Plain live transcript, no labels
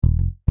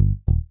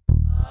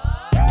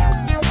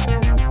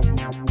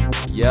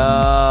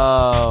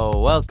Yo,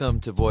 welcome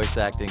to Voice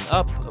Acting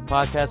Up, a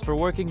podcast for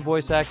working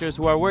voice actors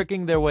who are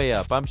working their way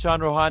up. I'm Sean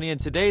Rohani, and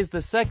today's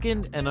the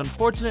second and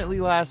unfortunately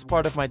last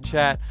part of my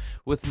chat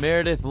with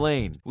Meredith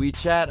Lane. We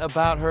chat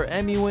about her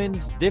Emmy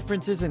wins,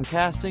 differences in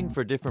casting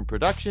for different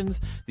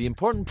productions, the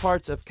important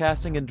parts of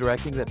casting and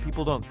directing that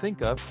people don't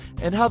think of,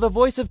 and how the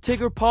voice of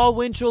Tigger, Paul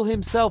Winchell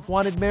himself,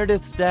 wanted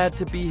Meredith's dad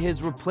to be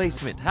his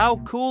replacement. How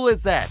cool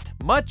is that?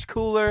 Much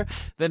cooler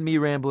than me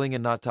rambling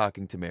and not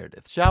talking to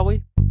Meredith. Shall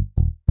we?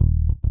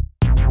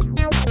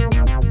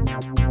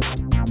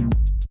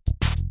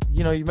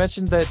 You know, you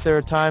mentioned that there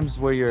are times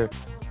where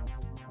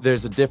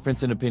there's a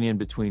difference in opinion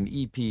between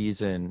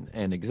EPs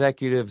and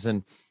executives,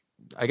 and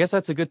I guess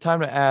that's a good time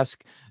to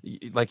ask.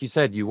 Like you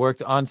said, you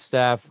worked on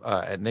staff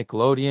at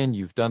Nickelodeon,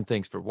 you've done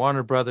things for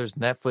Warner Brothers,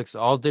 Netflix,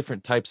 all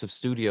different types of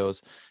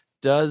studios.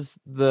 Does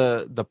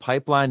the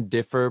pipeline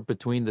differ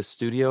between the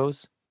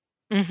studios?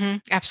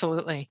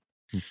 Absolutely.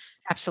 Hmm.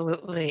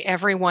 Absolutely.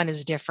 Everyone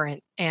is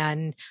different,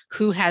 and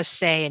who has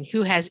say and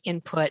who has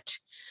input,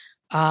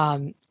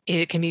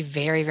 it can be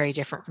very, very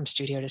different from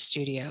studio to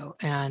studio.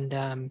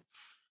 And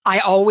I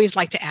always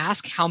like to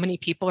ask how many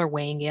people are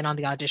weighing in on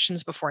the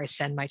auditions before I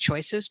send my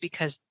choices,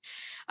 because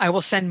I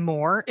will send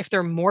more. If there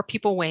are more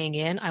people weighing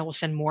in, I will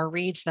send more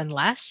reads than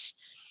less,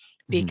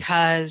 Mhm.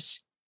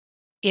 because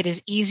it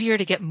is easier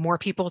to get more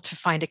people to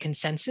find a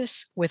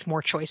consensus with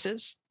more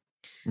choices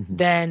Mhm.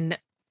 than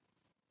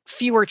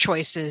fewer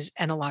choices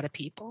and a lot of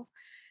people.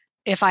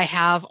 If I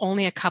have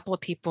only a couple of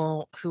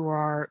people who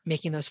are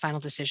making those final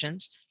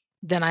decisions,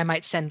 then I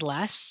might send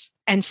less.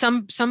 And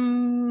some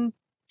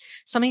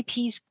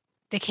EPs,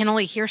 they can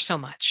only hear so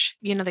much.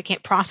 They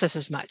can't process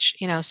as much.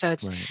 So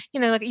it's Right.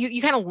 like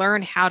you kind of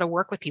learn how to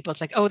work with people.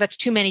 It's like, oh, that's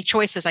too many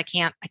choices. I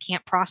can't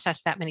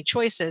process that many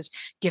choices.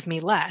 Give me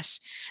less.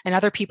 And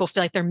other people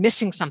feel like they're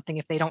missing something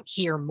if they don't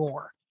hear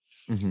more.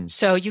 Mhm.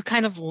 So you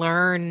kind of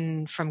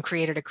learn from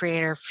creator to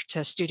creator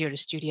to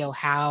studio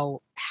how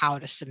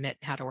to submit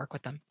and how to work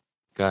with them.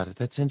 Got it.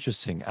 That's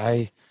interesting.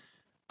 I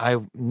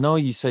know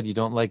you said you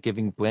don't like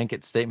giving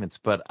blanket statements,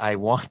 but I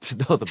want to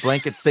know the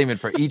blanket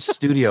statement for each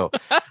studio.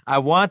 I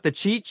want the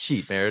cheat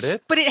sheet,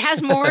 Meredith. But it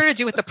has more to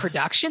do with the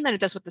production than it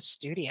does with the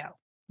studio.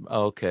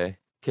 Okay.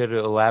 Care to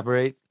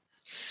elaborate?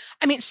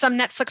 I mean, some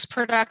Netflix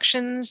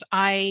productions,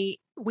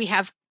 we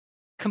have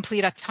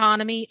complete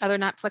autonomy. Other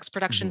Netflix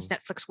productions, Mhm.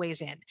 Netflix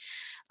weighs in.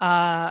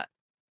 Uh,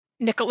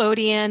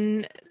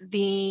 Nickelodeon,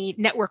 the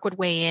network would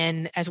weigh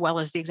in as well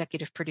as the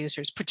executive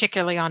producers,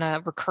 particularly on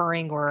a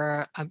recurring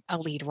or a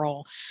lead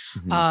role.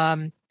 Mhm.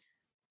 Um,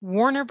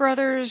 Warner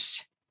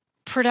Brothers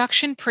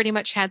production pretty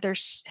much had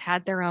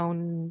their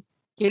own.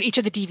 Each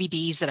of the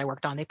DVDs that I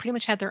worked on, they pretty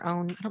much had their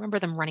own. I don't remember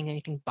them running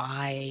anything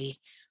by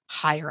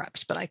higher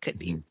ups, but I could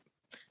be Mhm.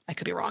 I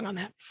could be wrong on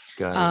that.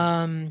 Got it.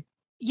 Um,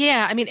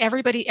 yeah, I mean,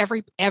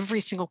 every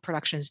single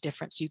production is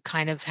different, so you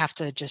kind of have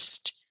to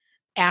just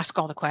ask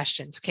all the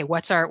questions. Okay,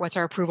 what's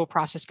our approval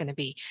process going to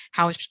be?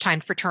 How much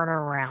time for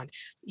turnaround?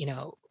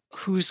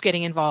 Who's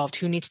getting involved?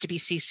 Who needs to be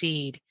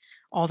CC'd?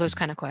 All those Mhm.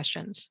 kind of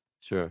questions.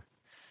 Sure.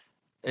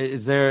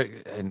 Is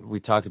there, and we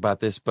talked about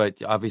this,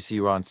 but obviously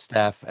you were on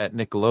staff at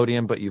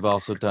Nickelodeon, but you've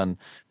also done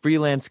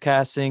freelance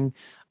casting.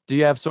 Do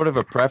you have sort of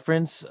a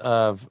preference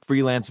of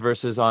freelance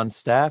versus on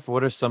staff?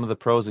 What are some of the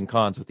pros and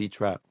cons with each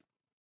route?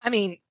 I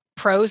mean,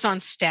 pros on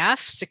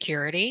staff: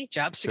 security,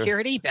 job Sure.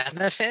 security,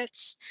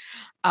 benefits.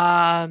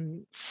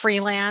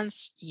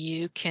 Freelance,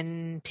 you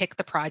can pick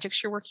the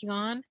projects you're working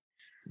on,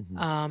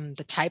 Hmm.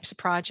 the types of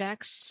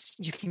projects.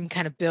 You can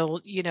kind of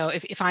build,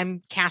 if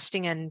I'm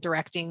casting and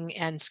directing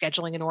and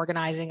scheduling and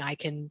organizing, I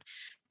can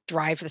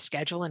drive the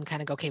schedule and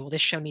kind of go, okay, well,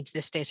 this show needs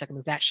this day, so I can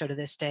move that show to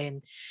this day.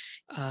 And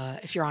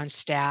if you're on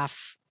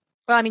staff,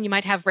 well, I mean, you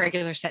might have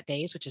regular set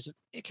days,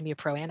 it can be a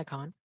pro and a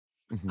con.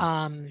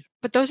 Hmm.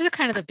 But those are the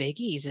kind of the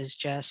biggies. Is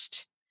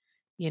just,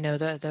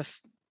 the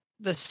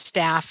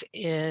staff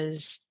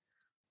is,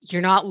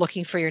 you're not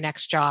looking for your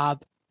next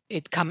job.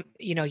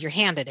 You're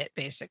handed it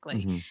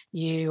basically. Hmm.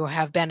 You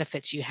have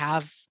benefits, you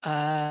have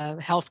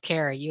health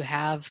care, you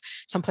have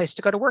some place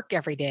to go to work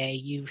every day.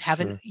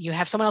 Sure. You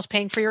have someone else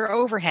paying for your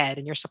overhead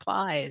and your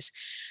supplies.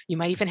 You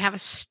might even have a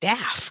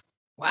staff.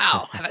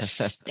 Wow, have a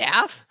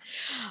staff.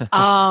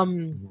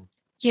 Um,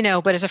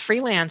 Mhm. but as a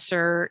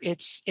freelancer,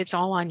 it's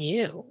all on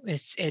you.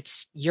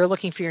 It's you're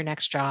looking for your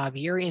next job,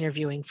 you're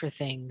interviewing for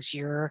things,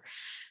 you're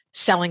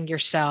selling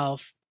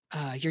yourself,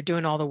 you're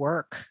doing all the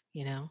work.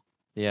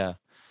 Yeah.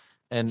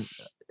 And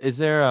is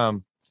there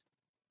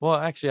well,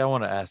 actually, I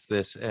want to ask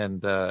this,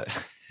 and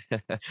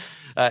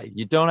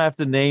you don't have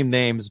to name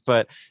names,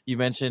 but you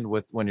mentioned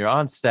with when you're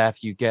on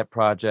staff, you get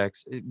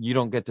projects. You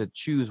don't get to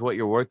choose what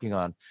you're working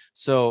on.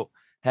 So,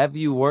 have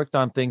you worked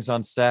on things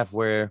on staff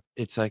where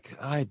it's like,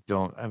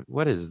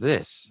 what is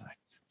this?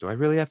 Do I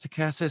really have to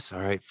cast this?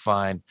 All right,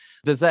 fine.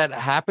 Does that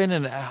happen?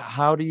 And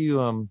how do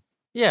you,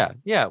 yeah,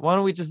 yeah. Why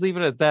don't we just leave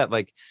it at that?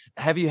 Like,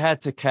 have you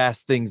had to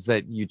cast things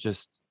that you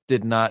just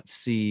did not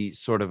see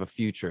sort of a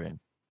future in?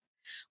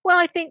 Well,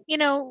 I think,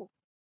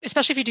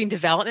 especially if you're doing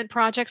development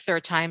projects, there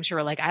are times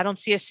you're like, I don't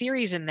see a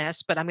series in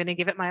this, but I'm going to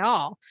give it my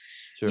all,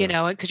 Sure.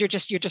 because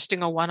you're just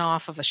doing a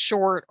one-off of a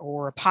short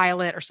or a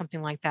pilot or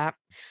something like that.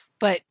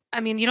 But I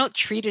mean, you don't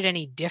treat it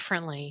any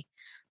differently.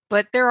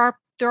 But there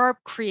are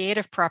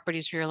creative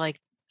properties where you're like,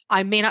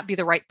 I may not be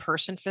the right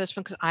person for this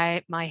one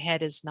because my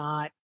head is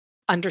not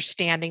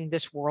understanding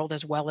this world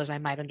as well as I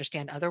might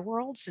understand other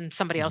worlds, and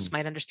somebody else Hmm.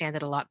 might understand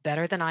it a lot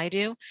better than I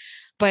do.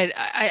 But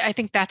I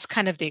think that's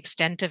kind of the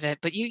extent of it.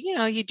 But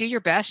you do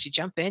your best, you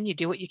jump in, you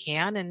do what you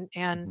can,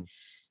 and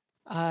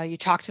Hmm. you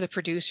talk to the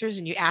producers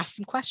and you ask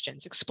them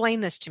questions.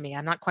 Explain this to me.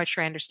 I'm not quite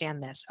sure I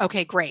understand this.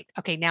 Okay, great.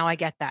 Okay, now I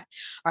get that.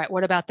 All right,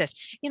 what about this?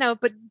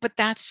 But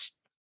that's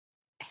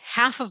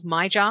half of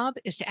my job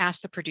is to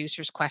ask the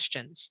producers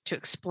questions to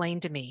explain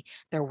to me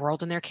their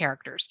world and their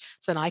characters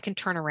so then I can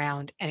turn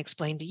around and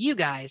explain to you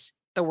guys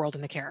the world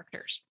and the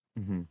characters.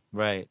 Hmm.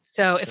 Right.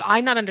 So if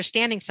I'm not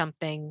understanding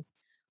something,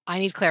 I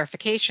need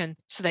clarification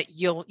so that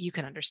you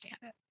can understand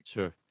it.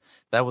 Sure.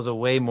 That was a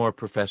way more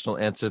professional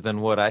answer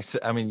than what I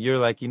said. I mean, you're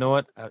like, you know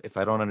what? If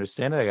I don't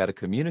understand it, I got to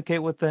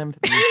communicate with them.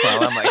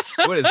 Meanwhile, I'm like,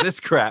 what is this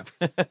crap?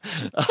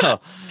 Oh,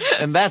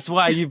 and that's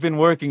why you've been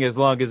working as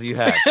long as you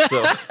have.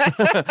 So,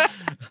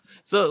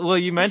 so well,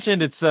 you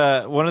mentioned it's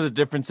one of the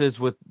differences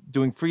with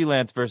doing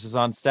freelance versus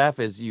on staff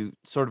is you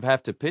sort of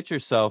have to pitch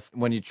yourself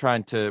when you're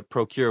trying to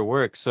procure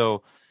work.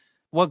 So,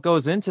 what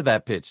goes into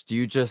that pitch? Do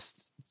you just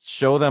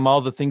show them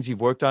all the things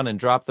you've worked on and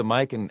drop the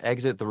mic and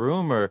exit the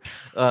room, or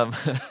um,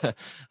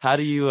 how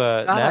do you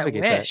God, I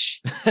navigate that?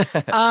 wish.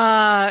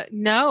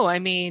 No, I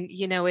mean,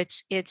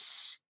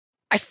 it's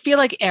I feel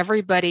like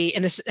everybody,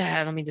 and this,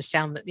 I don't mean to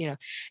sound that,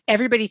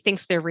 everybody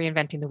thinks they're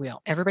reinventing the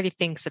wheel. Everybody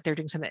thinks that they're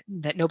doing something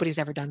that nobody's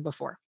ever done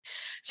before.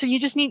 So you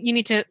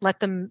need to let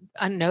them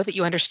know that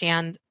you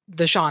understand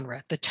the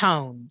genre, the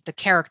tone, the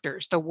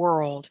characters, the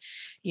world,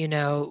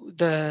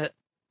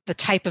 the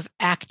type of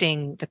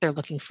acting that they're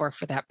looking for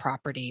that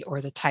property,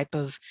 or the type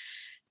of,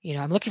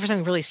 I'm looking for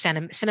something really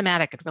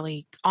cinematic and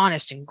really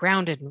honest and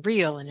grounded and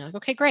real. And you're like,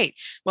 okay, great.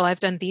 Well, I've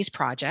done these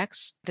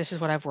projects. This is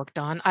what I've worked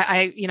on.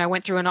 I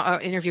went through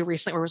an interview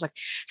recently where it was like,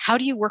 how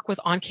do you work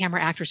with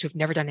on-camera actors who've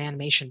never done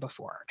animation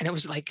before? And it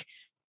was like,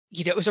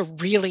 it was a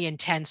really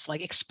intense, like,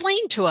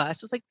 explain to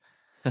us. It's like,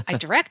 I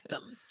direct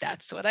them.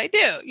 That's what I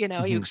do. You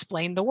Mhm.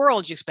 explain the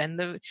world, you explain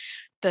the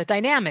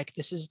dynamic.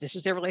 This is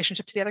their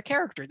relationship to the other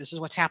character. This is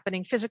what's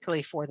happening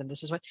physically for them.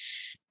 This is what,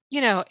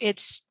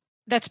 it's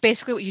that's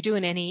basically what you do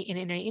in an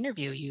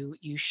interview.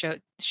 You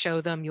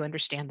show them you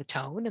understand the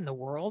tone and the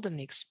world and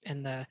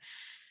the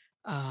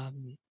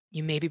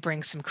you maybe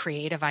bring some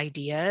creative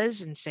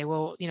ideas and say,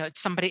 well,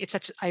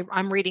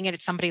 I'm reading it,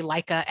 it's somebody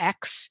like a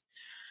X.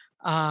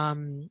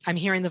 I'm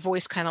hearing the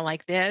voice kind of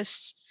like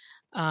this.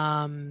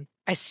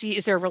 I see,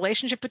 is there a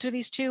relationship between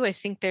these two? I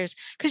think there's,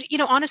 because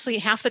honestly,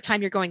 half the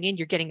time you're going in,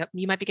 you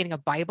might be getting a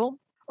Bible,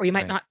 or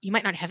Right. you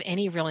might not have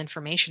any real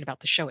information about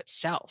the show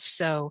itself.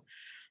 So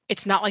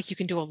it's not like you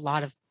can do a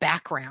lot of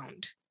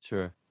background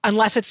Sure.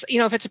 unless it's,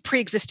 if it's a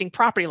pre-existing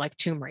property like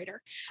Tomb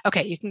Raider.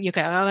 Okay, you can,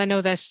 oh, I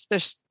know this.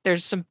 There's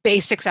some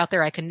basics out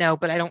there I can know,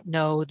 but I don't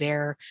know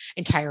their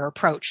entire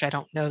approach. I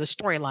don't know the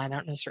storyline. I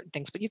don't know certain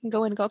things. But you can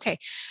go in and go, okay,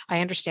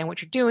 I understand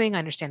what you're doing. I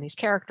understand these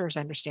characters.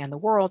 I understand the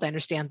world. I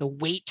understand the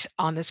weight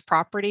on this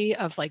property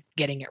of like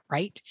getting it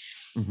right.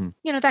 Hmm.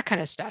 That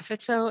kind of stuff.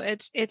 It's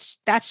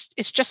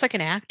just like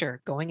an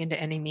actor going into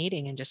any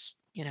meeting and just,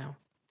 Sure.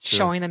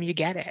 showing them you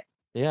get it.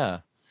 Yeah.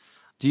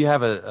 Do you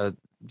have a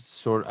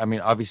sort? I mean,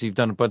 obviously you've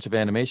done a bunch of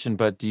animation,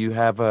 but do you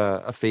have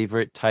a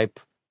favorite type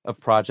of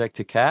project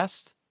to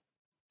cast?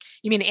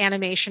 You mean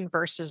animation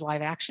versus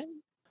live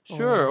action?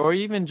 Sure, Or or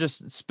even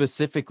just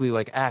specifically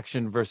like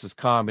action versus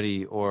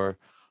comedy, or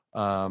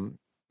um,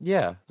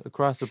 yeah,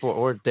 across the board,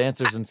 or I,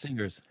 dancers and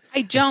singers.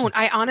 I don't.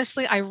 I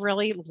honestly, I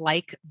really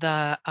like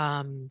the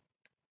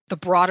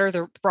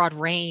broad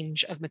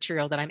range of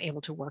material that I'm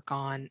able to work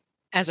on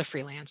as a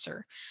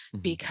freelancer, Hmm.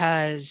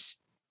 because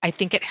I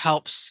think it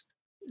helps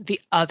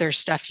the other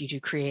stuff you do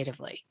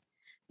creatively.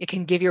 It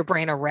can give your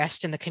brain a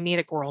rest in the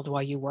comedic world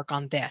while you work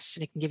on this,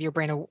 and it can give your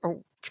brain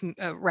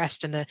a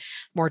rest in the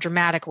more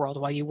dramatic world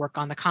while you work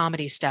on the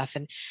comedy stuff,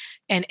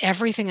 and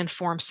everything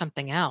informs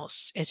something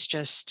else. It's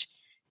just,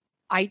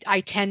 I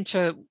tend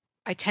to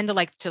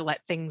like to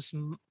let things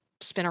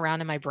spin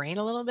around in my brain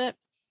a little bit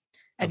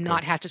and Okay.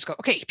 not have to just go,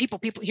 okay, people,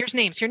 here's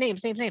names, here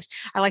names.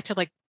 I like to,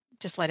 like,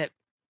 just let it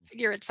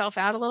figure itself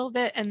out a little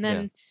bit. And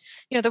Yeah.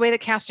 then, the way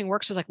that casting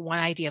works is like one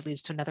idea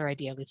leads to another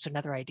idea, leads to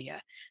another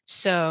idea.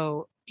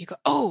 So you go,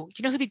 oh,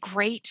 who'd be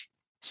great?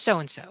 So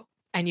and so.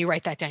 And you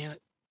write that down. You're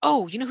like,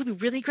 oh, who'd be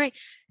really great?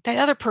 That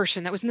other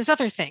person that was in this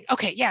other thing.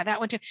 Okay, yeah, that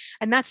one too.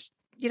 And that's,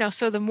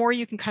 so the more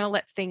you can kind of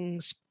let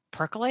things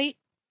percolate.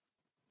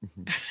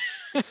 Mhm.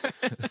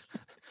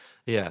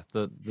 Yeah,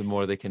 the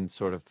more they can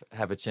sort of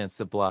have a chance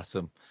to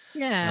blossom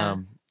Yeah.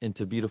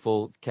 into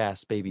beautiful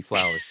cast baby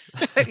flowers.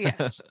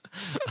 Yes.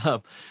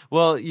 um,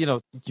 well, you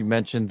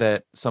mentioned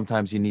that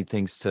sometimes you need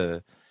things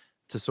to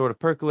sort of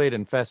percolate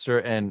and fester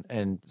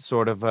and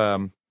sort of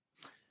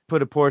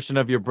put a portion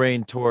of your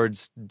brain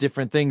towards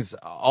different things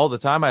all the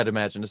time, I'd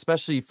imagine,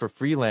 especially for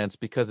freelance,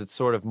 because it's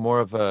sort of more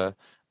of an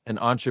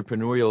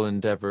entrepreneurial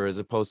endeavor as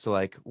opposed to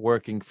like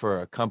working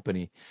for a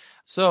company.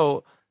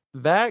 So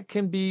that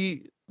can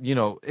be,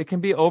 it can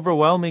be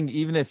overwhelming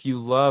even if you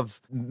love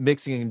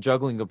mixing and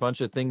juggling a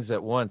bunch of things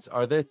at once.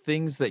 Are there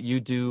things that you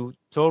do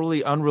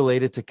totally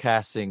unrelated to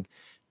casting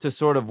to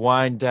sort of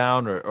wind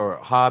down, or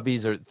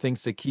hobbies or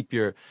things to keep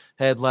your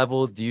head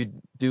level? Do you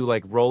do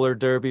like roller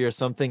derby or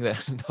something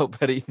that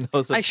nobody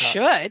knows I about?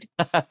 should.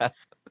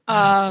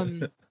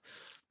 Um,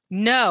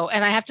 no,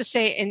 and I have to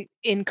say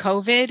in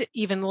COVID,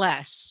 even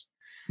less.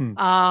 Hmm.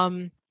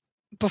 Um,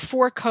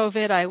 Before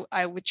COVID,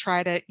 I would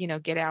try to,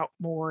 get out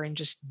more and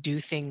just do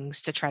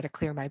things to try to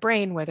clear my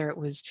brain, whether it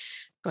was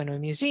going to a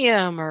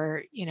museum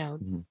or,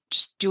 Mhm.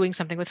 just doing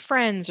something with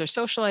friends or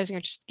socializing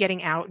or just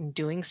getting out and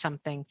doing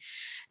something.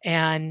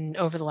 And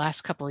over the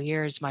last couple of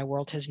years, my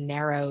world has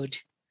narrowed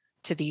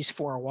to these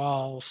four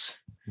walls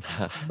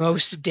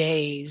most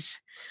days.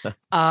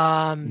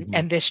 Mhm.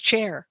 And this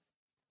chair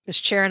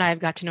and I have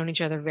got to know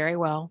each other very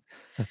well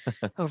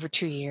over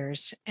 2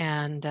 years.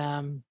 And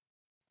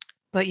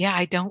but yeah,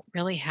 I don't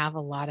really have a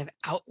lot of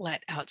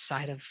outlet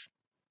outside of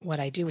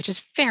what I do, which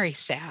is very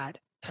sad,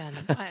 and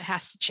it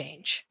has to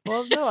change.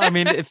 Well, no, I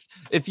mean,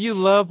 if you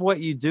love what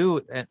you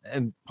do,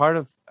 and part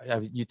of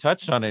you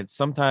touched on it,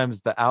 sometimes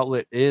the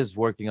outlet is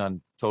working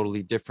on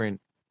totally different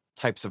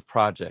types of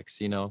projects.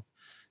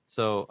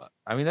 So,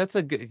 I mean, that's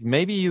a good,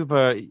 maybe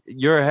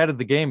you're ahead of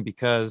the game,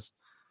 because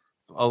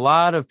a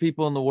lot of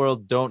people in the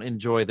world don't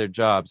enjoy their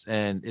jobs,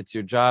 and it's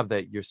your job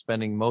that you're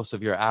spending most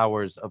of your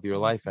hours of your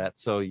life at.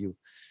 So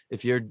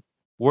if you're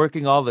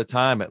working all the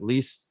time, at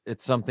least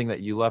it's something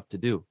that you love to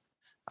do.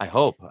 I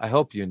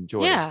hope you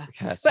enjoy Yeah. But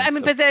casting I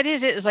mean, stuff. but that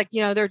is it. It's like,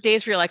 there are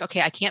days where you're like,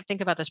 okay, I can't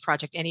think about this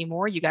project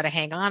anymore. You got to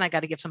hang on. I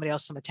got to give somebody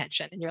else some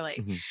attention. And you're like,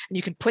 Mhm. and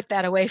you can put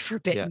that away for a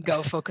bit Yeah. and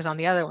go focus on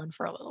the other one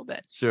for a little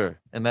bit. Sure.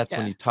 And that's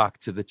when Yeah. you talk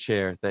to the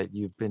chair that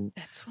you've been,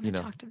 That's when I you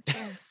know. talk to the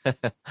chair.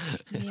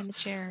 Me in the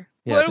chair.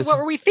 Yeah, What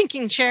were we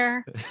thinking,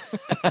 chair?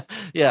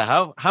 yeah,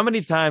 how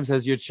many times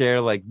has your chair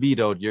like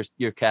vetoed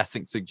your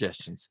casting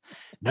suggestions?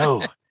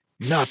 No,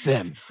 not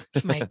them.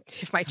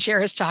 If my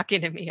chair is talking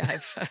to me,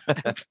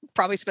 I've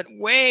probably spent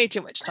way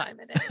too much time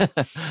in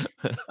it.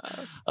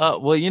 Uh,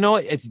 Well,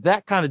 it's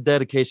that kind of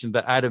dedication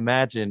that I'd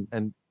imagine,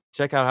 and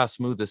check out how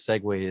smooth the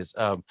segue is,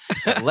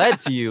 that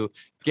led to you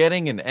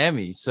getting an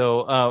Emmy.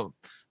 So,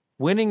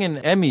 winning an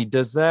Emmy,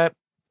 does that,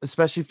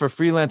 especially for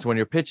freelance when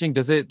you're pitching,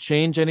 does it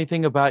change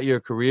anything about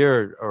your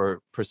career, or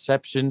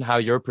perception, how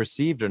you're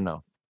perceived, or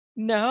no?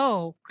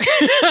 no.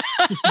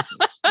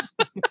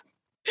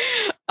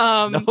 No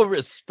um,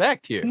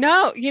 respect here.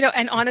 no,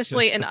 and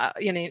honestly, and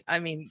I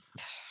mean,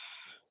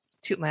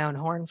 toot my own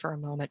horn for a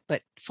moment,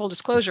 but full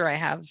disclosure, I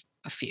have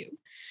a few.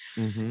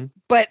 Mm-hmm.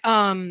 But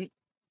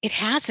it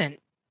hasn't.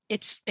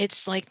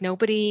 It's like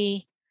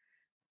nobody.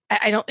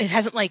 I don't. It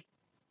hasn't like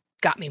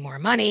got me more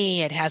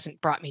money. It hasn't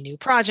brought me new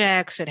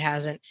projects. It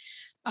hasn't.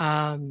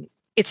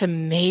 It's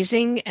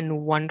amazing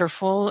and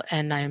wonderful,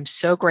 and I'm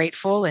so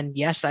grateful. And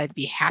yes, I'd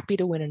be happy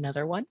to win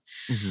another one.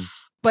 Mm-hmm.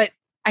 But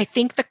I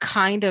think the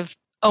kind of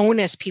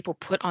onus people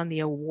put on the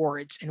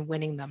awards and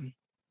winning them,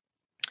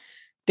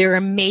 they're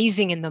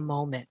amazing in the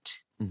moment.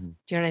 Mm-hmm. Do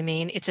you know what I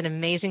mean? It's an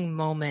amazing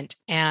moment,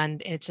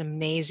 and it's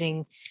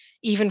amazing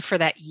even for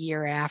that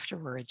year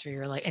afterwards where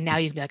you're like, and now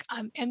you'd be like,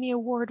 I'm Emmy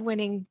Award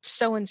winning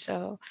so and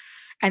so.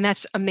 And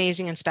that's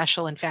amazing and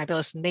special and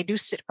fabulous. And they do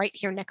sit right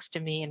here next to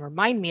me and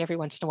remind me every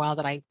once in a while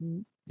that I You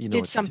know did what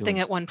you're something doing.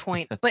 at one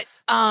point.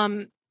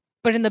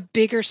 But in the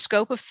bigger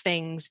scope of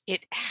things,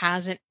 it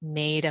hasn't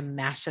made a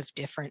massive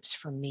difference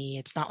for me.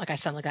 It's not like I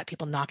suddenly got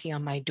people knocking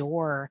on my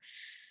door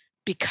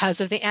because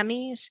of the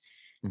Emmys.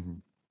 Mm-hmm.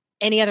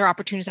 Any other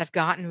opportunities I've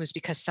gotten was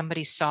because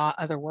somebody saw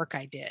other work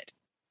I did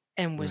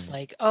and was Right.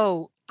 like,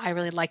 oh, I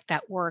really like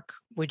that work.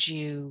 Would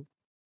you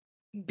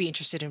be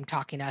interested in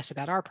talking to us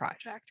about our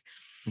project?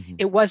 Mm-hmm.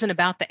 It wasn't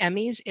about the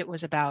Emmys, it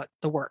was about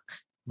the work.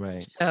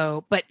 Right.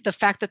 So, but the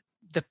fact that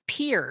the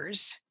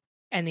peers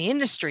and the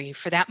industry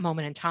for that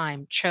moment in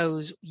time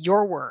chose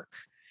your work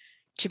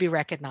to be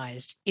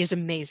recognized is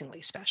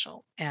amazingly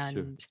special.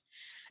 Sure.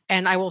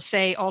 And I will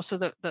say also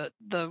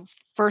the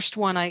first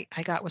one I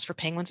got was for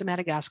Penguins of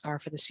Madagascar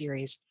for the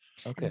series.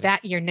 And Okay.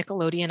 that year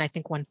Nickelodeon I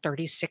think won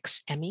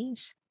 36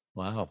 Emmys.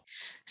 Wow.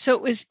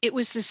 So it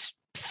was this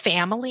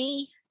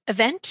family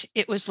event.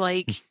 It was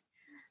like,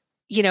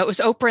 it was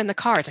Oprah in the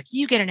car. It's like,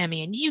 you get an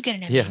Emmy and you get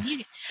an Emmy Yeah.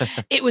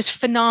 and it was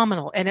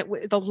phenomenal. And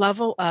the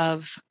level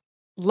of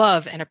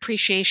love and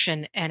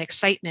appreciation and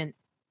excitement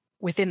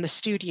within the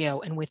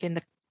studio and within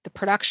the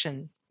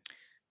production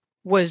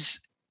was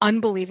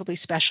unbelievably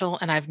special.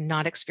 And I've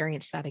not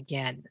experienced that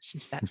again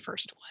since that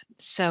first one.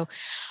 So,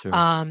 Sure.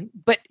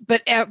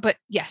 but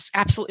yes,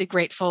 absolutely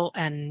grateful.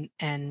 And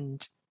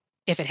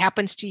if it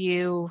happens to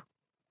you,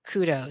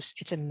 kudos.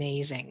 It's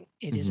amazing.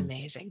 It is Mm-hmm.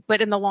 amazing.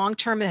 But in the long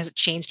term, it has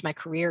changed my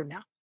career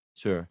now.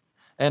 Sure.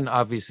 And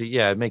obviously,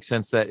 yeah, it makes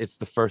sense that it's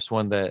the first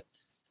one that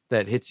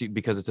hits you,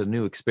 because it's a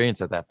new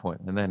experience at that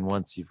point. And then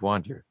once you've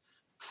won, you're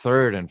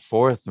third and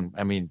fourth, and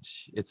I mean,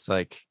 it's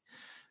like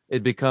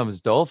it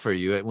becomes dull for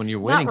you when you're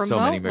Not winning so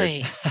many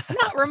merch. remotely.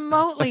 Not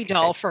remotely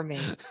dull Okay. for me.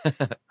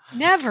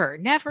 Never,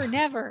 never,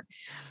 never.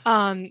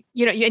 And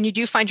you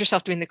do find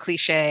yourself doing the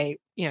cliche,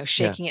 Yeah,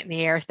 shaking it in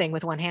the air thing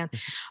with one hand.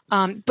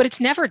 But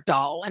it's never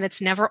dull and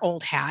it's never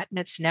old hat and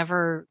it's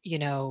never,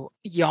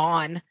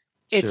 yawn.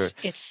 sure.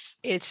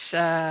 It's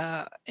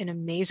an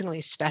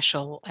amazingly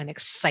special and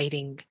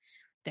exciting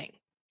thing.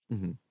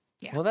 Mhm.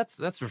 Yeah. Well,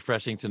 that's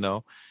refreshing to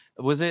know.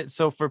 Was it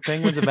so for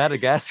Penguins of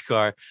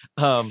Madagascar?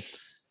 Um,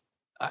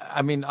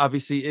 I mean,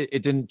 obviously,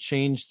 it didn't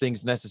change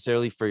things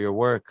necessarily for your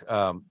work.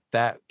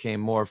 That came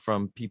more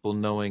from people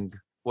knowing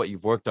what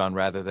you've worked on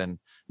rather than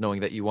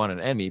knowing that you won an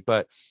Emmy.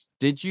 But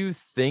did you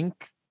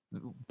think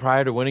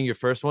prior to winning your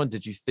first one,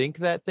 did you think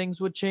that things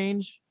would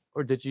change?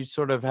 Or did you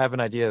sort of have an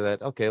idea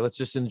that, okay, let's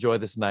just enjoy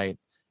this night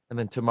and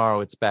then tomorrow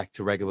it's back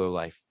to regular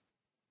life?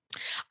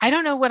 I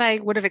don't know what I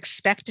would have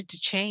expected to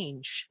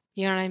change.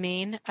 You know what I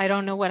mean? I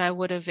don't know what I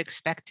would have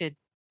expected.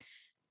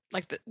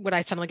 Like, would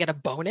I suddenly get a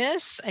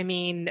bonus? I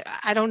mean,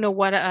 I don't know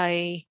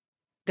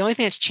the only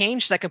thing that's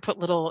changed is I could put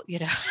little,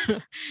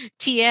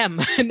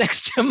 TM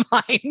next to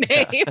my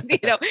name,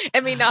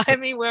 I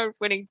mean, we're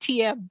winning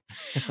TM.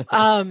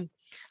 Um,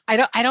 I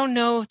don't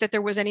know that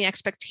there was any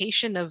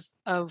expectation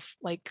of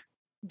like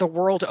the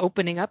world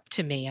opening up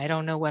to me. I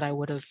don't know what I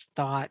would have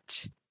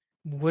thought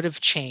would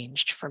have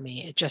changed for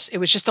me. It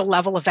was just a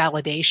level of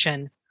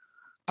validation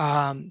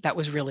that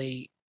was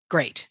really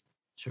great.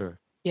 Sure.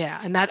 Yeah,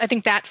 and that I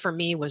think that for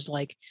me was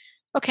like,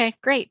 okay,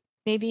 great.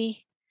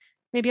 Maybe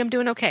I'm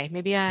doing okay.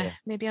 Yeah.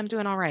 Maybe I'm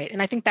doing all right.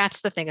 And I think that's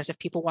the thing is if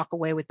people walk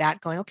away with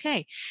that going,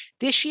 okay,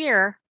 this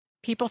year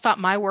people thought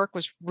my work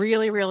was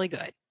really, really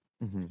good.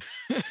 Hmm.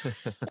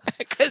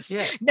 Because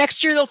Yeah.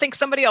 next year they'll think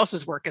somebody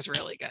else's work is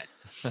really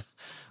good.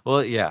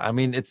 Well, yeah. I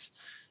mean, it's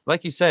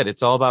like you said,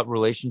 it's all about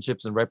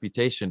relationships and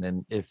reputation.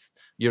 And if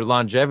your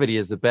longevity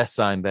is the best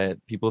sign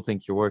that people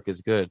think your work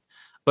is good.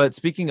 But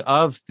speaking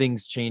of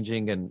things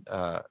changing and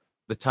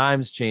the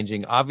times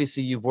changing,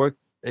 obviously you've worked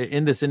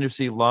in this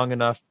industry long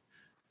enough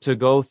to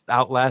go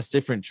outlast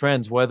different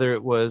trends, whether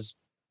it was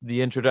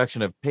the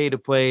introduction of pay to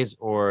plays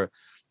or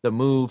the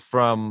move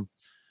from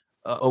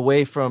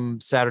away from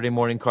Saturday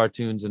morning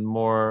cartoons and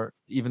more,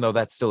 even though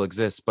that still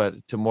exists, but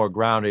to more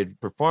grounded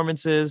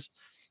performances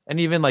and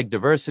even like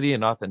diversity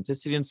and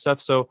authenticity and stuff.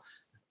 So,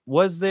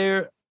 was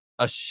there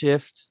a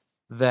shift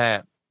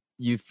that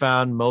you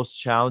found most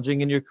challenging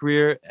in your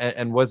career,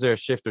 and was there a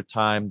shift or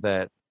time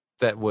that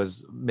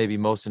was maybe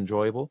most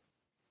enjoyable?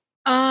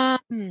 Um,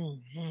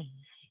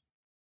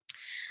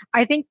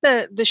 I think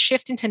the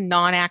shift into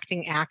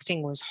non-acting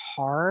acting was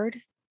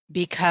hard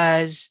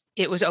because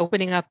it was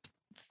opening up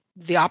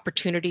the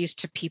opportunities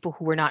to people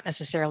who were not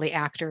necessarily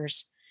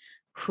actors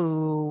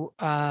who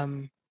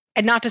and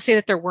not to say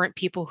that there weren't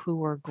people who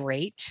were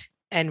great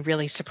and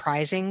really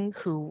surprising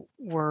who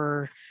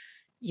were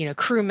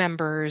crew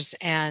members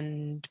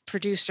and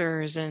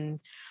producers and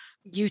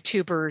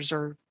YouTubers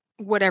or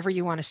whatever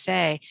you want to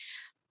say.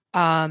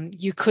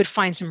 You could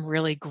find some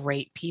really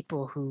great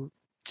people who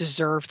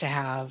deserve to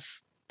have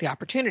the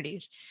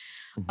opportunities.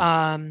 Mhm.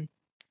 Um,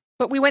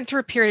 but we went through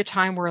a period of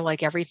time where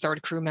like every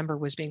third crew member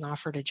was being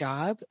offered a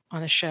job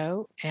on a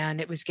show, and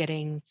it was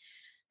getting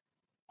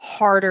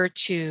harder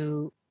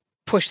to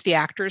push the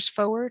actors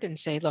forward and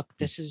say, look,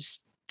 this is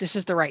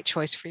the right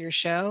choice for your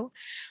show.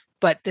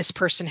 But this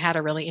person had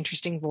a really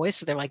interesting voice.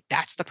 So they're like,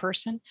 that's the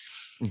person.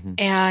 Mhm.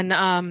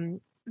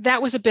 And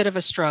that was a bit of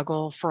a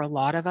struggle for a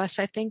lot of us,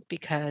 I think,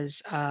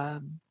 because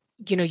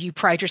you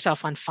pride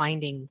yourself on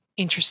finding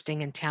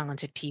interesting and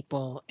talented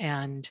people.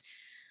 And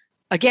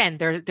again,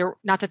 they're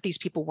not that these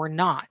people were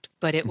not,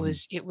 but it Mhm.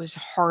 was it was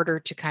harder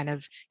to kind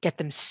of get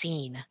them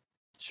seen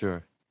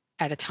Sure.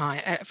 at a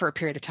time for a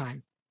period of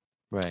time.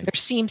 Right. There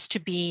seems to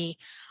be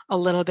a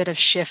little bit of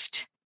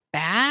shift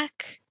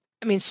back.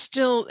 I mean,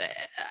 still,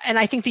 and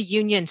I think the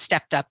union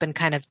stepped up and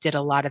kind of did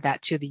a lot of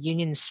that too. The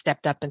union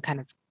stepped up and kind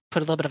of put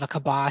a little bit of a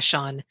kibosh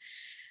on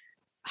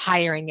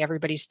hiring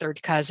everybody's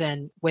third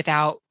cousin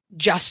without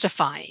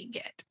justifying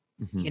it.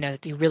 Mhm.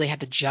 That you really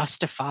had to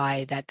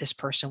justify that this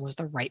person was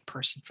the right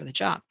person for the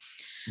job.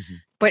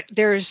 Mhm. But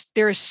there's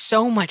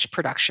so much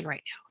production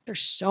right now.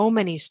 There's so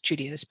many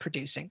studios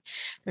producing.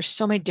 There's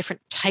so many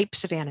different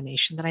types of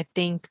animation that I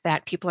think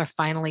that people are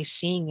finally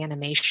seeing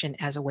animation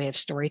as a way of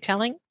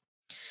storytelling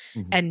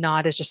Mhm. and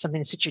not as just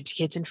something to sit your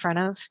kids in front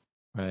of.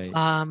 Right.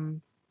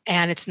 Um,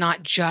 and it's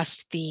not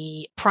just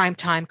the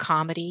primetime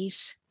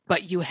comedies,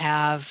 but you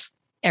have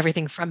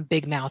everything from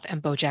Big Mouth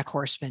and BoJack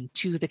Horseman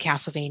to the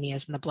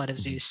Castlevanias and the Blood of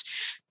Mhm. Zeus,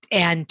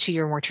 and to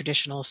your more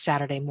traditional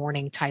Saturday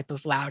morning type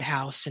of Loud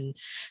House and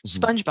Mhm.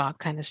 SpongeBob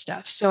kind of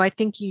stuff. So I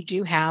think you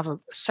do have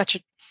such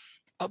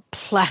a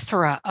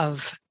plethora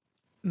of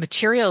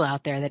material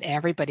out there that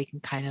everybody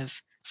can kind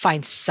of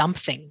find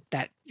something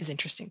that is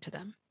interesting to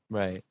them.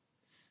 Right.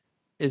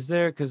 Is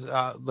there, because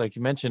like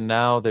you mentioned,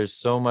 now there's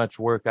so much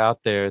work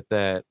out there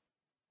that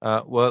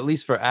well, at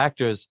least for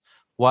actors,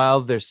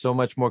 while there's so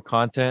much more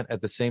content,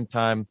 at the same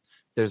time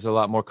there's a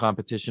lot more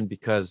competition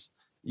because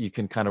you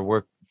can kind of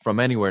work from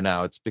anywhere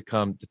now. It's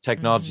become, the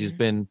technology has Mhm.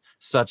 been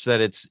such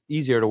that it's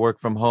easier to work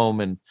from home,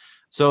 and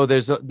so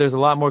there's a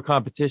lot more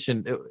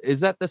competition. Is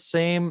that the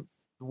same,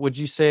 would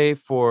you say,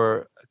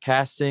 for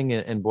casting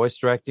and voice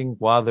directing?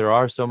 While there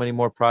are so many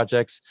more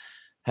projects,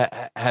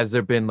 has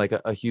there been like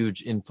a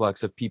huge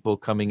influx of people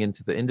coming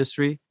into the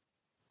industry?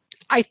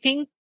 I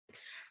think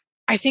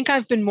I think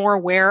I've been more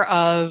aware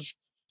of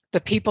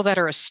the people that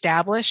are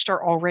established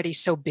are already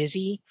so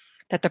busy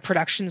that the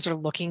productions are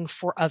looking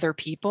for other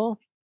people,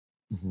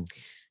 Hmm.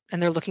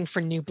 and they're looking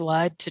for new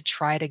blood to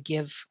try to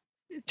give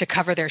to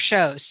cover their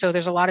shows. So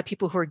there's a lot of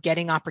people who are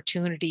getting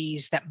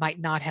opportunities that might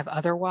not have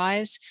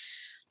otherwise,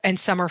 and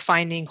some are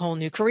finding whole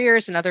new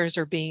careers, and others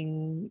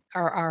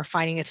are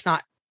finding it's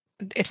not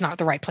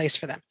the right place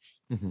for them.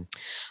 Hmm.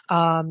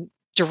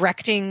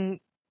 Directing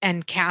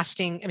and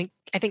casting, I mean,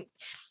 I think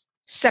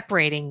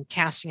separating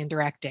casting and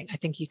directing, I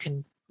think you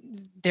can,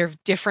 they're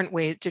different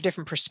ways, they're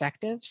different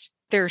perspectives.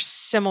 They're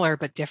similar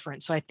but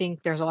different. So I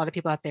think there's a lot of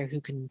people out there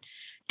who can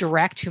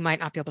direct who might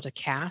not be able to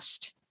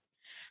cast.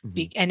 Hmm.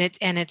 And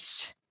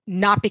it's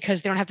not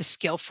because they don't have the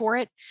skill for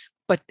it,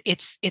 but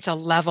it's a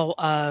level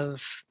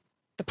of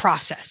the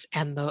process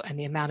and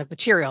the amount of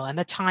material and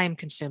the time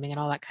consuming and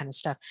all that kind of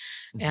stuff.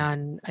 Hmm.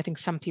 And I think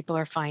some people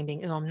are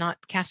finding, I'm not,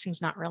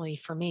 casting's not really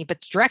for me,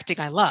 but directing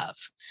I love,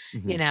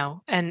 Hmm.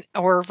 and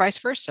or vice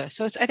versa.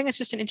 So I think it's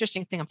just an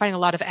interesting thing. I'm finding a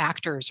lot of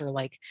actors are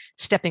like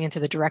stepping into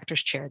the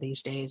director's chair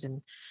these days,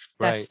 and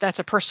Right. that's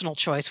a personal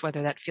choice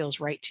whether that feels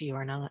right to you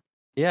or not.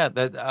 Yeah,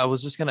 that I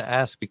was just gonna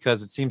ask,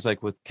 because it seems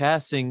like with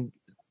casting,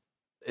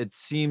 it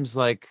seems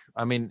like,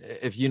 I mean,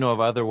 if you know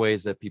of other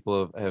ways that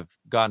people have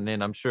gotten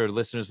in, I'm sure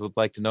listeners would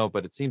like to know,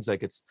 but it seems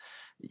like it's,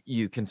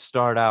 you can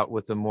start out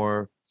with a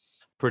more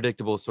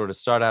predictable sort of,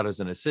 start out as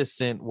an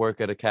assistant, work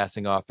at a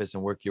casting office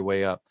and work your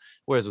way up.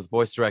 Whereas with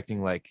voice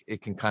directing, like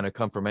it can kind of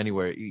come from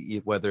anywhere,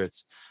 whether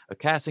it's a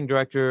casting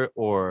director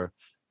or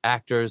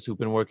actors who've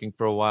been working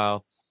for a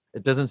while.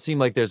 It doesn't seem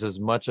like there's as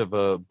much of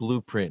a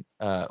blueprint.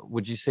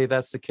 Would you say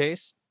that's the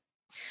case?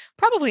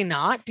 Probably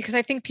not, because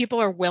I think people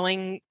are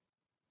willing,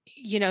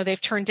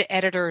 they've turned to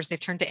editors, they've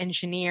turned to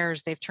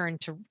engineers, they've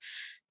turned to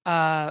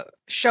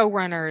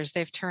showrunners,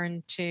 they've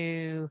turned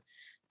to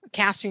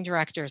casting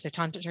directors, they've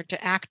turned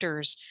to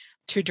actors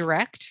to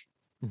direct.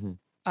 Hmm.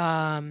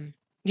 um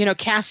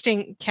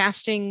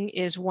casting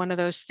is one of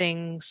those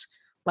things,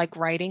 like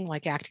writing,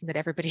 like acting, that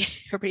everybody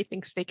everybody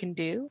thinks they can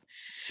do,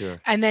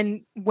 Sure. and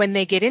then when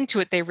they get into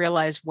it they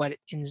realize what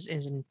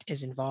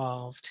is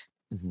involved.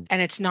 Hmm.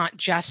 And it's not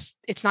just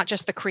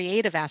the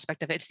creative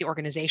aspect of it, it's the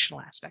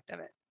organizational aspect of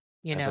it.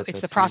 I bet It's the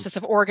that's huge. process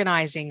of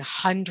organizing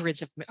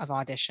hundreds of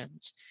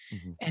auditions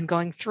Hmm. and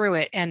going through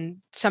it. And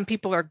some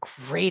people are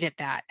great at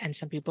that and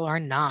some people are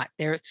not.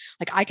 They're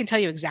like, I can tell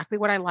you exactly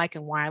what I like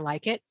and why I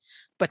like it,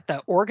 but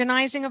the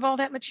organizing of all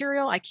that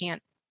material, I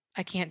can't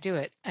do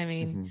it. I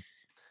mean,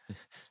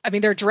 Hmm.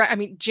 they're direct. I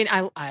mean, Ginny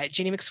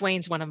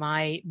McSwain's one of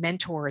my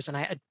mentors, and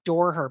I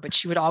adore her. But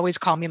she would always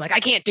call me like, "I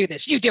can't do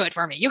this. You do it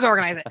for me. You go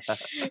organize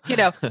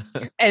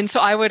it." And so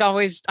I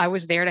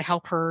was there to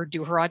help her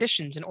do her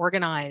auditions and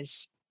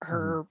organize Hmm.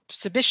 her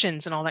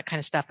submissions and all that kind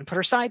of stuff, and put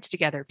her sides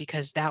together,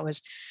 because that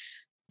was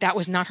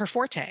not her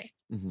forte.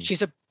 Hmm.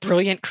 She's a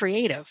brilliant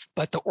creative,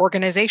 but the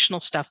organizational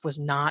stuff was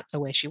not the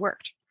way she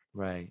worked.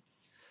 Right.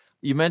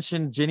 You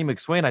mentioned Ginny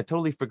McSwain. I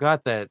totally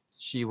forgot that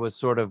she was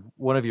sort of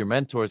one of your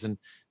mentors, and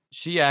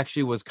she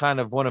actually was kind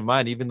of one of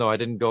mine. Even though I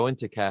didn't go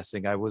into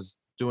casting, I was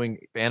doing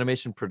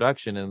animation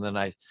production, and then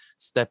I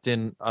stepped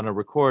in on a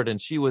record, and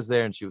she was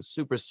there, and she was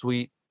super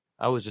sweet.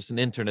 I was just an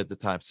intern at the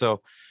time,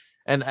 so,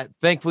 and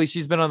thankfully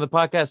she's been on the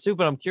podcast too.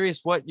 But I'm curious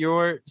what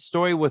your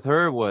story with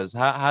her was.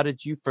 How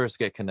did you first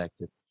get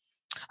connected?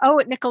 Oh,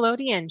 at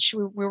Nickelodeon,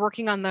 we were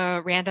working on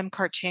the Random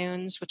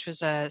Cartoons, which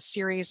was a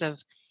series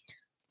of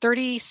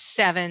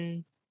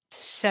 37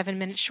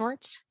 7-minute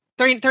shorts,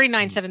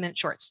 39 Mhm. 7-minute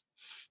shorts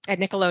at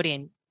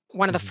Nickelodeon.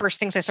 One of the Mhm. first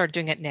things I started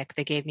doing at Nick,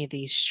 they gave me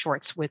these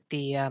shorts with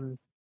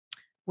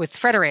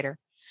Frederator.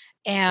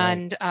 Right.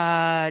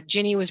 And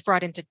Ginny was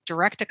brought in to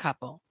direct a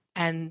couple.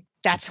 And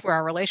that's where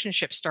our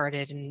relationship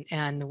started.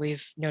 And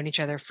we've known each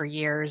other for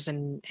years.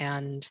 And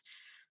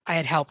I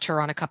had helped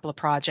her on a couple of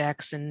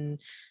projects, and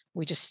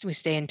we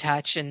stay in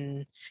touch.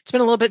 And it's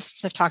been a little bit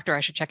since I've talked to her.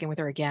 I should check in with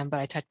her again,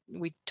 but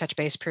we touch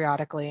base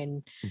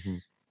periodically.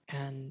 Mhm.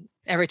 And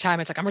every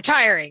time it's like, I'm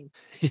retiring.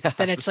 Yeah,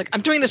 Then that's the it's like, same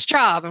I'm doing this person.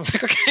 job. I'm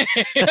like, okay.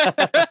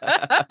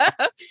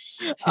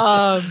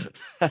 um,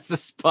 That's a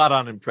spot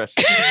on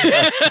impression.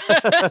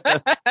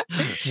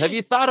 Have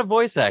you thought of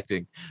voice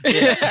acting?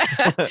 Yeah.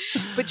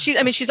 but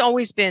she's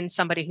always been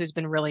somebody who's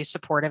been really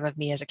supportive of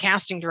me as a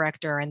casting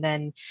director, and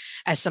then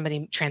as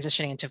somebody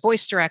transitioning into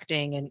voice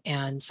directing,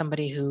 and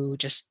somebody who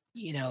just,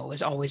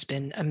 has always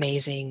been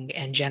amazing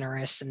and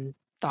generous and Mhm.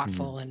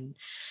 thoughtful and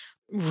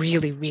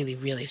really, really,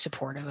 really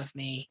supportive of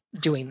me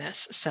doing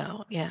this.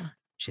 So yeah,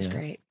 she's Yeah.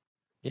 great.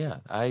 Yeah,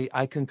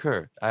 I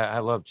concur. I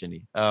love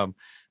Ginny.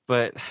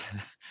 but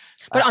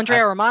But I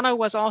Andrea Romano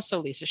was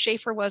also, Lisa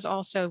Schaefer was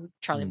also,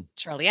 mm,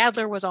 Charlie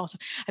Adler was also.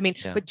 I mean,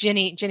 yeah. but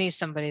Ginny's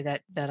somebody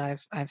that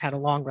I've had a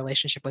long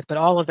relationship with. But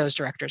all of those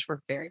directors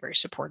were very, very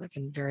supportive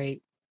and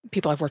very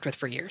people I've worked with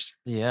for years.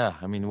 Yeah,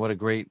 I mean, what a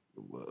great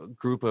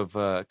group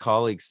of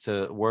colleagues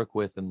to work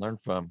with and learn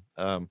from.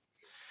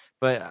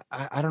 But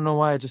I don't know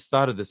why I just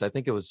thought of this. I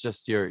think it was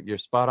just your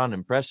spot on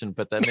impression,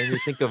 but that made me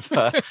think of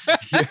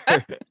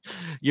your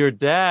your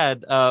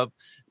dad.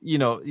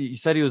 You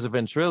said he was a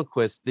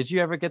ventriloquist. Did you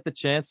ever get the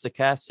chance to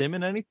cast him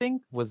in anything?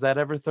 Was that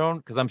ever thrown?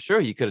 Because I'm sure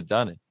you could have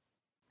done it.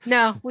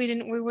 No, we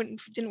didn't.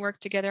 Didn't work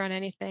together on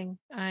anything.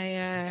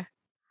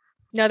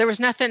 No, there was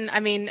nothing. I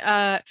mean,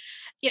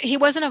 he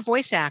wasn't a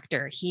voice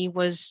actor. He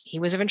was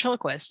a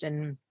ventriloquist,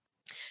 and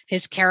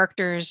his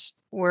characters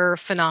were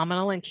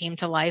phenomenal and came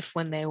to life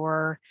when they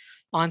were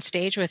on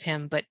stage with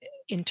him. But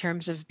in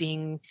terms of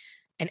being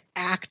an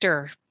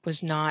actor,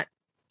 was not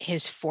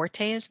his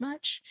forte as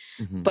much.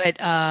 Hmm. But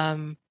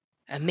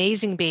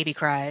amazing baby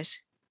cries.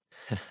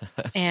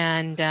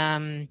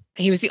 And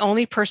he was the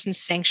only person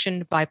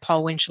sanctioned by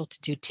Paul Winchell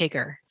to do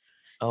Tigger,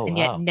 Oh and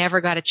yet wow.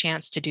 never got a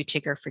chance to do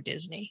Tigger for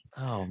Disney.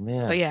 Oh But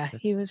man, yeah,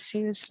 he that's was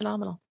he was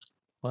phenomenal.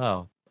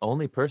 wow.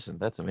 Only person.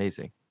 That's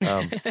amazing.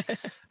 Well,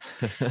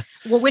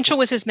 Winchell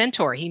was his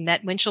mentor. He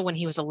met Winchell when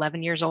he was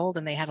 11 years old,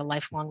 and they had a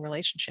lifelong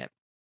relationship.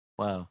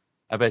 Wow.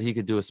 I bet he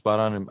could do a spot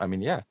on him. I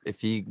mean, yeah,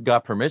 if he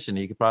got permission,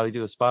 he could probably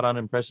do a spot on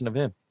impression of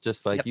him,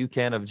 just like Yep. you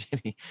can of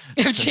Ginny.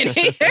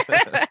 Ginny.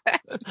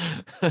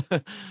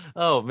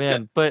 Oh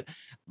man. But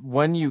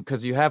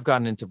because you have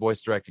gotten into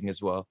voice directing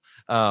as well,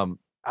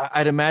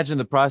 I'd imagine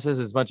the process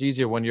is much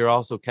easier when you're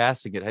also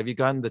casting it. Have you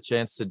gotten the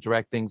chance to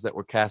direct things that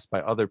were cast by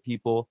other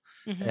people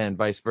Mhm. and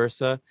vice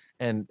versa?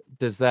 And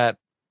does that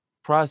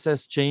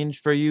process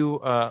change for you?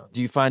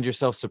 Do you find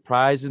yourself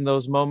surprised in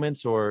those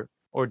moments, or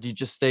do you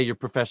just stay your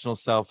professional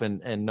self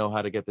and know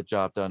how to get the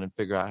job done and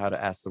figure out how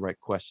to ask the right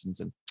questions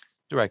and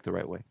direct the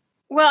right way?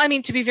 Well, I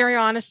mean, to be very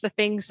honest, the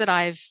things that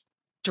I've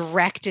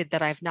directed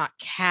that I've not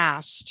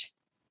cast,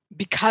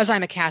 because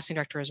I'm a casting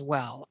director as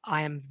well,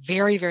 I am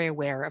very, very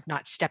aware of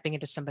not stepping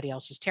into somebody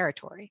else's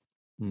territory.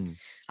 Hmm.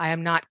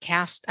 I'm not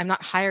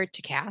hired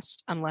to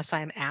cast unless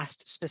I am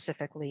asked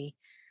specifically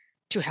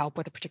to help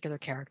with a particular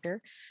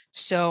character.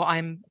 So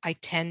I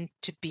tend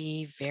to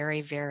be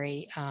very,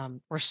 very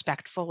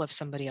respectful of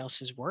somebody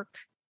else's work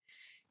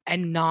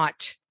and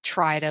not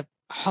try to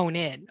hone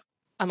in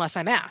unless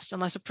I'm asked,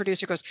 unless a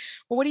producer goes,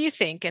 well, what do you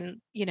think?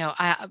 And,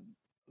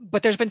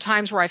 but there's been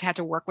times where I've had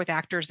to work with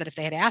actors that if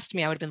they had asked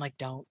me, I would have been like,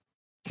 don't.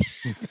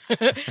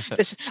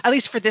 This, at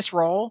least for this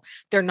role,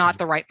 they're not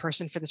the right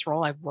person for this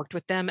role. I've worked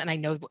with them and I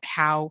know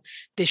how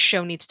this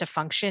show needs to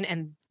function,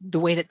 and the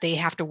way that they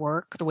have to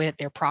work, the way that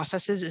their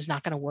processes is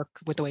not going to work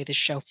with the way this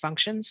show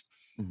functions.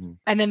 Hmm.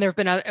 And then there've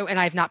been and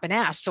I've not been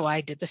asked, so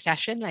I did the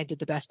session and I did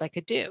the best I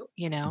could do.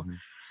 Hmm.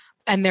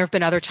 And there have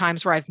been other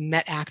times where I've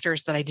met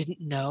actors that I didn't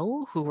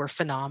know who were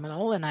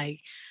phenomenal, and I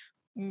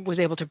was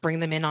able to bring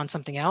them in on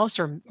something else,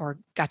 or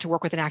got to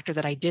work with an actor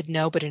that I did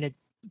know, but in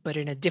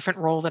a different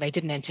role that I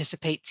didn't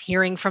anticipate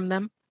hearing from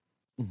them.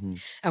 Hmm.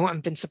 I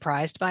haven't been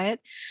surprised by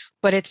it,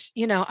 but it's,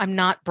 I'm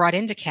not brought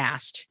into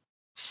cast,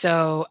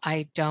 so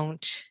I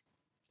don't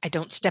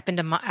step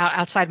into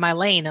outside my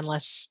lane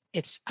unless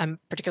I'm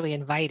particularly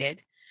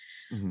invited.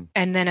 Hmm.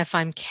 And then if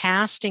I'm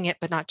casting it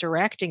but not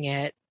directing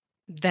it,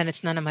 then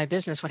it's none of my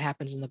business what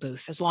happens in the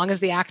booth. As long as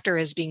the actor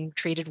is being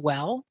treated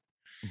well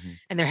Hmm.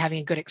 and they're having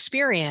a good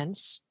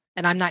experience,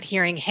 and I'm not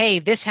hearing, hey,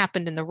 this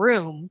happened in the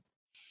room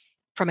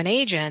from an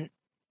agent,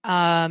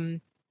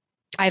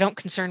 I don't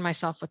concern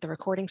myself with the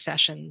recording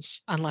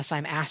sessions unless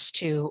I'm asked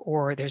to,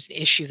 or there's an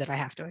issue that I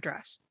have to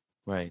address.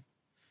 Right.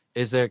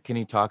 Can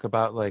you talk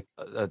about like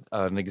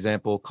an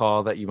example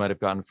call that you might have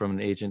gotten from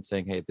an agent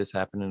saying, hey, this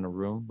happened in a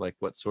room? Like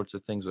what sorts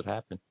of things would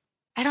happen?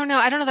 I don't know.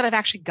 I don't know that I've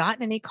actually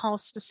gotten any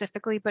calls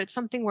specifically, but it's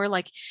something where,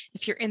 like,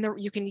 if you're in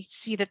you can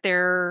see that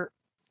they're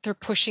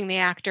pushing the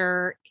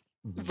actor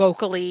Hmm.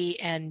 vocally,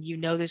 and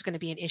there's going to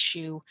be an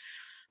issue,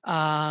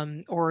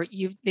 or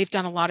they've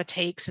done a lot of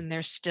takes and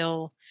they're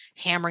still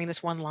hammering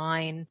this one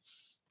line.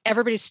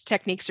 Everybody's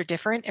techniques are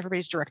different,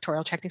 everybody's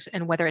directorial techniques,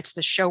 and whether it's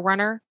the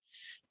showrunner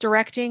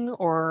directing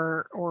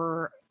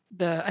or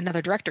the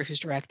another director who's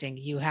directing,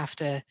 you have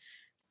to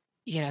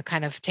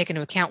kind of take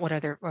into account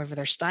whatever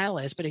their style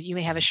is. But if you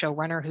may have a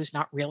showrunner who's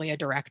not really a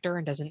director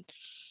and doesn't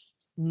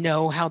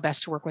know how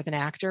best to work with an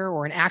actor,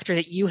 or an actor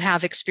that you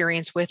have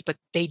experience with but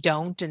they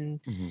don't, and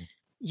Hmm.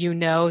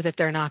 that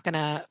they're not going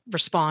to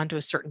respond to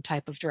a certain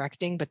type of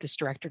directing, but this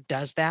director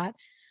does that.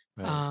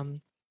 Right.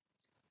 um,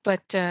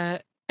 but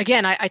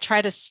again, I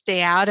try to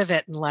stay out of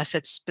it unless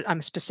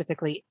I'm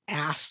specifically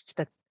asked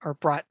that, or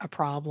brought a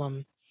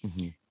problem,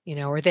 Hmm.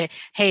 or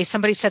hey,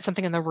 somebody said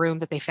something in the room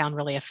that they found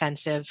really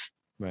offensive,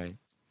 Right.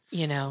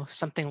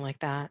 something like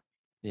that.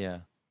 Yeah.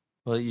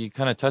 Well, you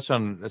kind of touched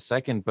on a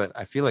second, but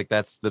I feel like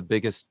that's the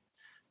biggest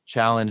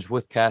challenge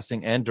with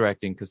casting and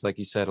directing, because like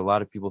you said, a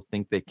lot of people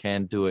think they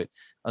can do it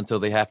until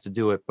they have to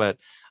do it. But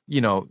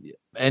you know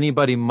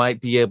anybody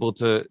might be able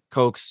to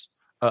coax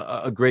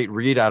a great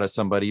read out of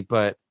somebody,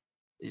 but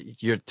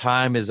your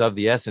time is of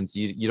the essence.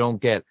 You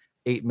don't get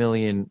 8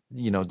 million,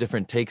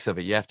 different takes of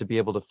it. You have to be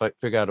able to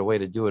figure out a way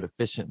to do it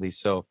efficiently.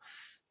 So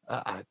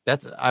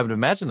I would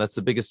imagine that's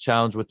the biggest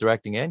challenge with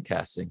directing and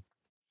casting.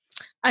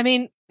 I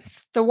mean,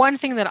 the one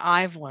thing that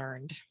I've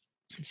learned,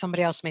 and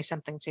somebody else may say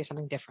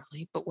something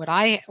differently, but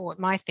what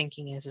my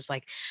thinking is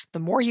like, the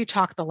more you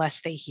talk, the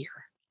less they hear.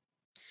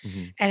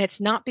 Mm-hmm. And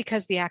it's not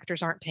because the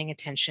actors aren't paying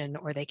attention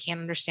or they can't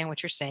understand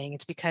what you're saying.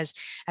 It's because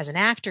as an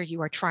actor,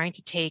 you are trying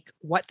to take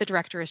what the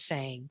director is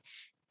saying,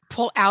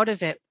 pull out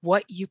of it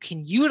what you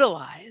can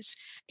utilize,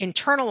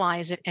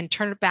 internalize it, and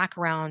turn it back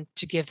around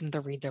to give them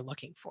the read they're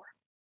looking for.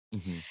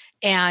 Mm-hmm.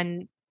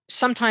 And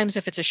sometimes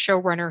if it's a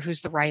showrunner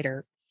who's the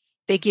writer,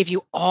 they give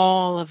you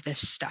all of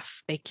this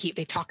stuff. They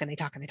talk and they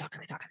talk and they talk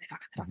and they talk and they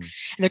talk and they talk. Mm-hmm.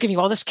 And they're giving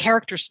you all this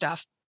character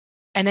stuff.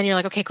 And then you're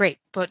like, okay, great.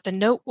 But the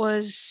note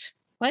was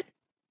what?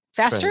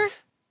 Faster?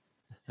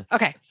 Right.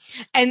 Okay.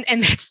 And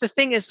that's the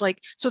thing is like,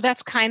 so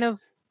that's kind of,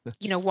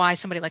 why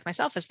somebody like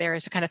myself is there,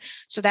 is to kind of,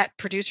 so that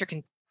producer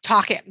can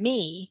talk at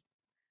me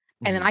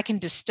and then I can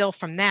distill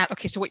from that.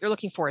 Okay. So what you're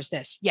looking for is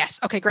this. Yes.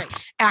 Okay, great.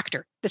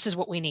 Actor. This is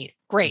what we need.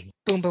 Great.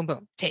 Boom, boom,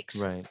 boom.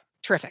 Takes. Right.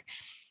 Terrific.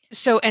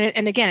 So,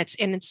 and again,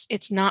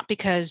 it's not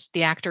because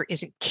the actor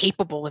isn't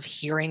capable of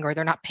hearing or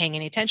they're not paying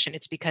any attention.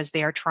 It's because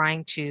they are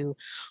trying to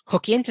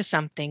hook into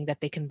something that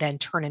they can then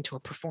turn into a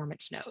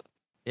performance note.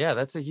 Yeah,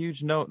 that's a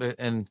huge note.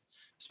 And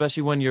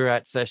especially when you're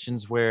at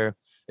sessions where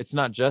it's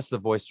not just the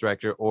voice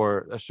director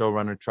or a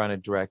showrunner trying to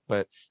direct,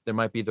 but there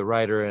might be the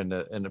writer and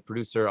a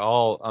producer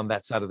all on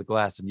that side of the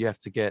glass. And you have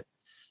to get,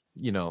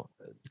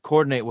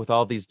 coordinate with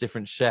all these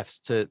different chefs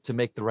to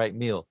make the right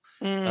meal.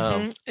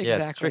 Exactly.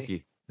 Yeah, it's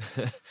tricky.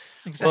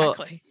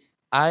 Exactly.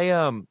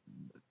 Well,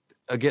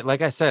 again,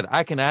 like I said,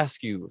 I can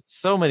ask you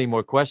so many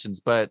more questions,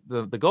 but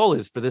the goal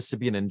is for this to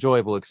be an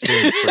enjoyable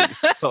experience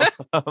for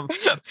you.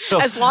 So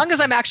as long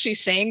as I'm actually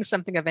saying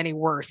something of any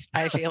worth,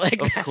 I feel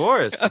like of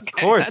course.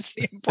 That's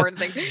the important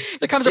thing.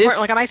 There comes a point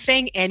like, am I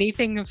saying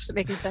anything of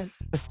making sense?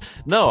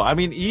 No, I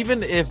mean,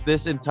 even if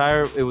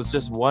it was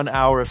just 1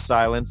 hour of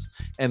silence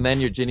and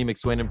then your Ginny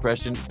McSwain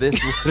impression, this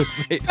would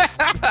have made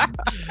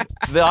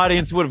the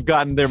audience would have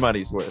gotten their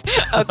money's worth.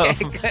 Okay,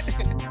 good.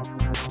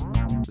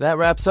 That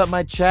wraps up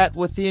my chat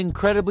with the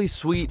incredibly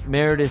sweet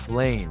Meredith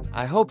Lane.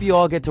 I hope you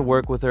all get to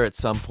work with her at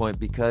some point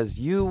because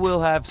you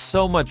will have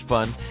so much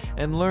fun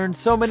and learn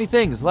so many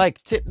things, like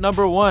tip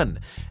number 1.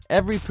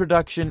 Every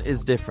production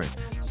is different.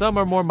 Some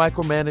are more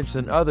micromanaged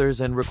than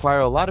others and require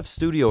a lot of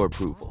studio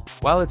approval.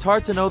 While it's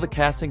hard to know the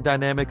casting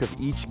dynamic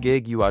of each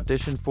gig you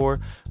audition for,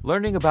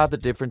 learning about the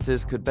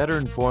differences could better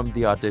inform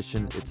the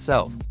audition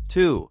itself.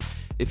 2.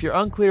 If you're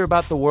unclear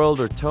about the world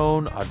or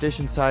tone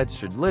audition sides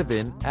should live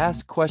in,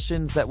 ask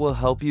questions that will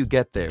help you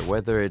get there,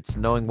 whether it's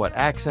knowing what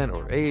accent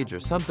or age or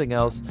something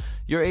else.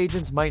 Your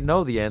agents might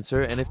know the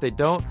answer, and if they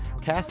don't,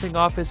 casting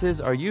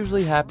offices are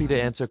usually happy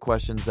to answer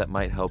questions that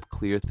might help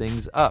clear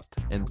things up.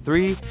 And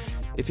 3,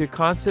 if you're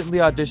constantly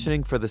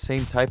auditioning for the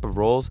same type of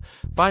roles,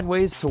 find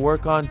ways to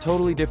work on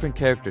totally different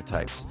character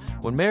types.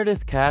 When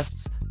Meredith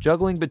casts,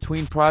 juggling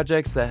between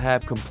projects that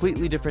have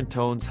completely different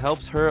tones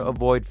helps her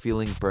avoid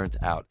feeling burnt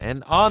out.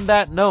 And on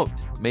that note,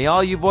 may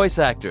all you voice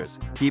actors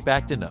keep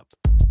acting up.